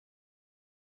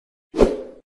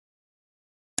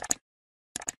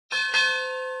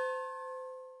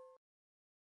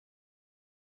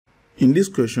In this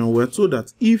question, we are told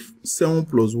that if 7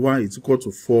 plus y is equal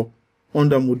to 4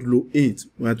 under modulo 8,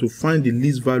 we have to find the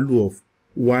least value of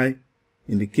y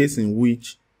in the case in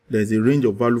which there is a range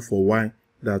of value for y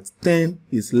that 10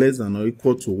 is less than or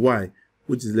equal to y,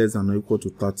 which is less than or equal to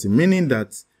 30, meaning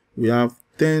that we have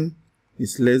 10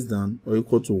 is less than or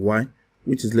equal to y,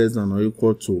 which is less than or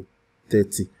equal to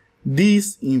 30.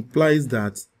 This implies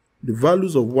that the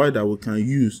values of y that we can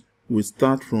use will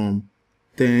start from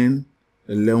 10,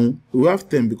 11. We have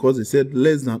 10 because it said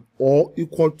less than or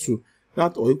equal to.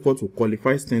 That or equal to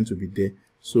qualifies 10 to be there.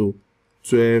 So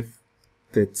 12,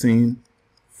 13,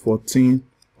 14,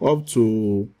 up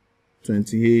to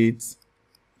 28,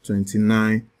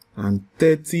 29, and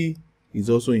 30 is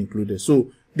also included.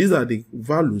 So these are the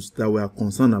values that we are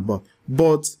concerned about.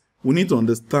 But we need to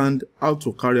understand how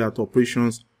to carry out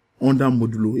operations under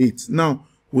modulo 8. Now,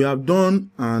 we have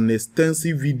done an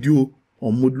extensive video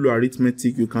on modular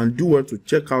arithmetic. You can do well to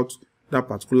check out that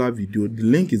particular video. The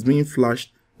link is being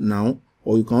flashed now,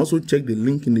 or you can also check the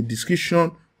link in the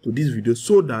description to this video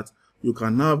so that you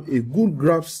can have a good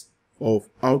grasp of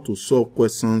how to solve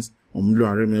questions on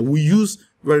modular arithmetic. We use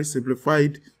very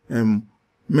simplified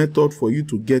method for you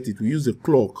to get it. We use a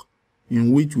clock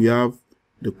in which we have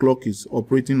the clock is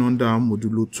operating under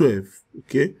modulo 12.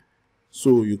 Okay,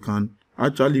 so you can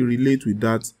actually relate with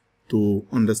that to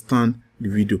understand the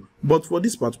video. But for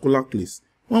this particular case,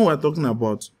 when we are talking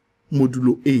about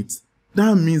modulo 8,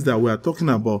 that means that we are talking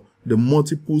about the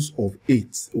multiples of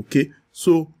 8. Okay,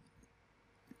 so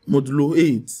modulo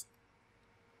 8,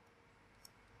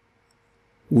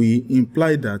 we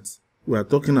imply that we are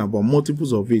talking about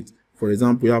multiples of 8. For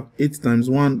example, we have 8 times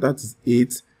 1, that is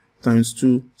 8, times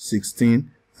 2,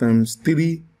 16, times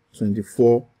 3,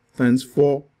 24, times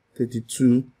 4,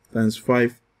 32, times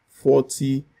 5,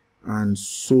 40, and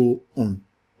so on.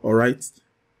 All right.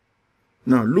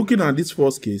 Now, looking at this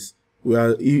first case,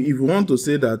 if you want to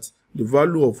say that the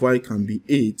value of y can be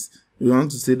 8, you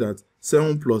want to say that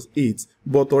 7 plus 8,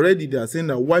 but already they are saying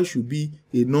that y should be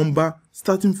a number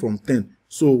starting from 10.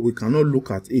 So we cannot look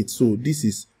at 8. So this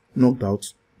is knocked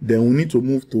out. Then we need to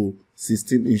move to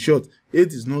 16. In short, 8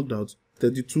 is knocked out.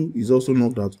 32 is also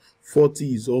knocked out.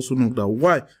 40 is also knocked out.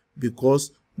 Why?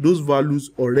 Because those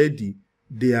values already,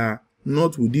 they are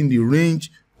not within the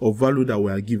range of value that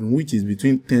we are given, which is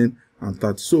between 10 and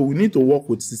 30. So we need to work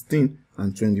with 16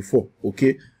 and 24.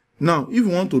 Okay. Now, if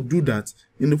we want to do that,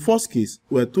 in the first case,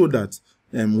 we are told that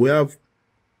we have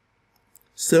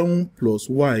 7 plus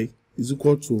y is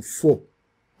equal to 4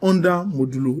 under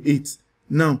modulo 8.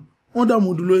 Now, under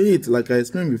modulo 8, like I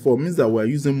explained before, means that we are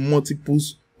using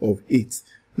multiples of 8.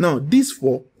 Now, this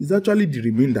 4 is actually the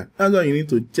remainder. That's why you need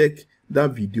to check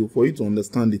that video for you to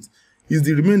understand it. It's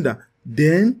the remainder.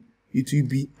 Then it will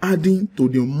be adding to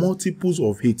the multiples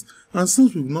of 8. And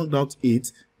since we've knocked out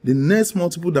 8, the next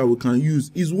multiple that we can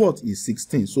use is what? Is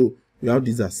 16. So we have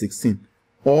these as 16.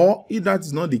 Or if that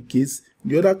is not the case,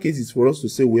 the other case is for us to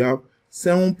say we have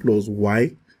 7 plus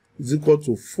y is equal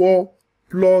to 4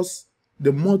 plus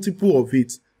the multiple of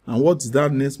 8. And what is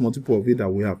that next multiple of 8 that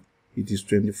we have? It is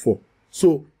 24.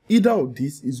 So either of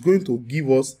this is going to give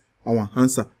us our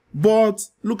answer. But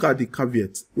look at the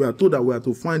caveat. We are told that we have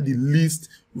to find the least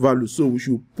value. So we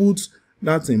should put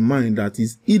that in mind, that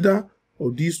is either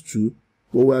of these two,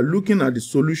 but we are looking at the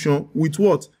solution with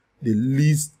what? The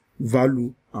least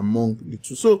value among the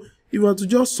two. So if we were to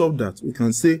just solve that, we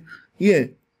can say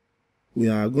here we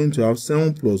are going to have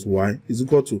 7 plus y is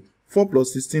equal to 4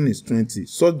 plus 16 is 20,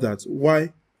 such that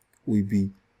y will be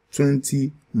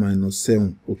 20 minus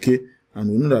 7. Okay, and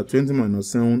we know that 20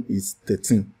 minus 7 is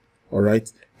 13. All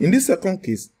right. In this second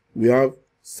case, we have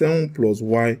 7 plus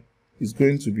y is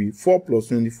going to be 4 plus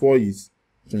 24 is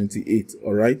 28.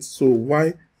 All right. So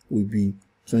y will be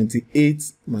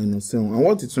 28 minus 7. And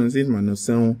what is 28 minus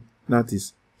 7? That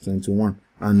is 21.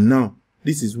 And now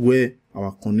this is where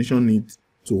our condition needs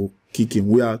to kick in.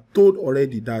 We are told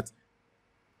already that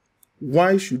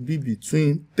y should be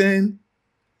between 10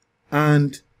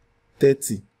 and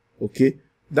 30. Okay.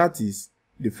 That is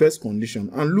the first condition.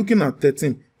 And looking at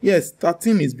 13, yes,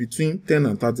 13 is between 10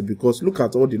 and 30 because look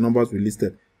at all the numbers we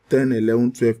listed. 10,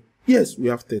 11, 12. Yes, we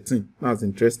have 13. That's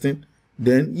interesting.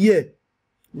 Then, yeah,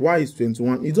 y is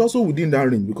 21. It's also within that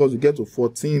range because we get to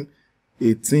 14,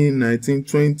 18, 19,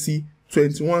 20,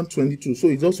 21, 22. So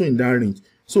it's also in that range.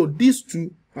 So these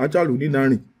two are actually within that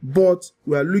range. But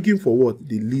we are looking for what?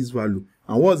 The least value.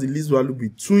 And what's the least value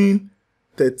between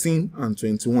 13 and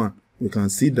 21? We can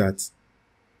see that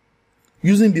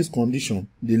using this condition,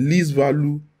 the least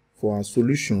value for our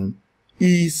solution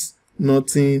is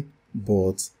nothing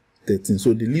but 13.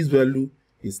 So the least value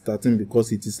is 13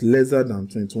 because it is lesser than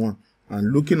 21.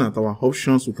 And looking at our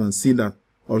options, we can see that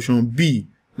option B,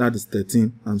 that is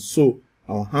 13. And so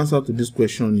our answer to this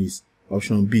question is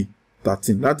option B,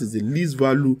 13. That is the least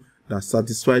value that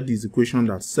satisfies this equation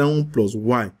that 7 plus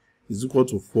y is equal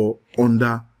to 4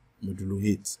 under modulo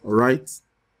 8. All right.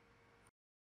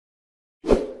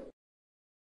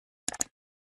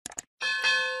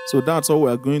 So that's all we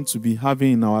are going to be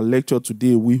having in our lecture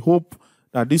today. We hope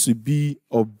that this will be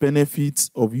of benefit,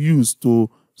 of use to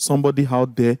somebody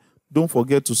out there. Don't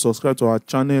forget to subscribe to our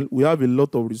channel. We have a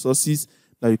lot of resources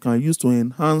that you can use to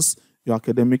enhance your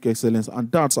academic excellence.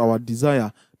 And that's our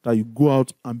desire, that you go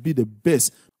out and be the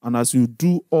best. And as you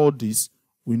do all this,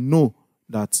 we know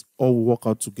that all will work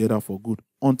out together for good.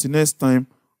 Until next time,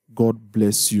 God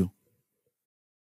bless you.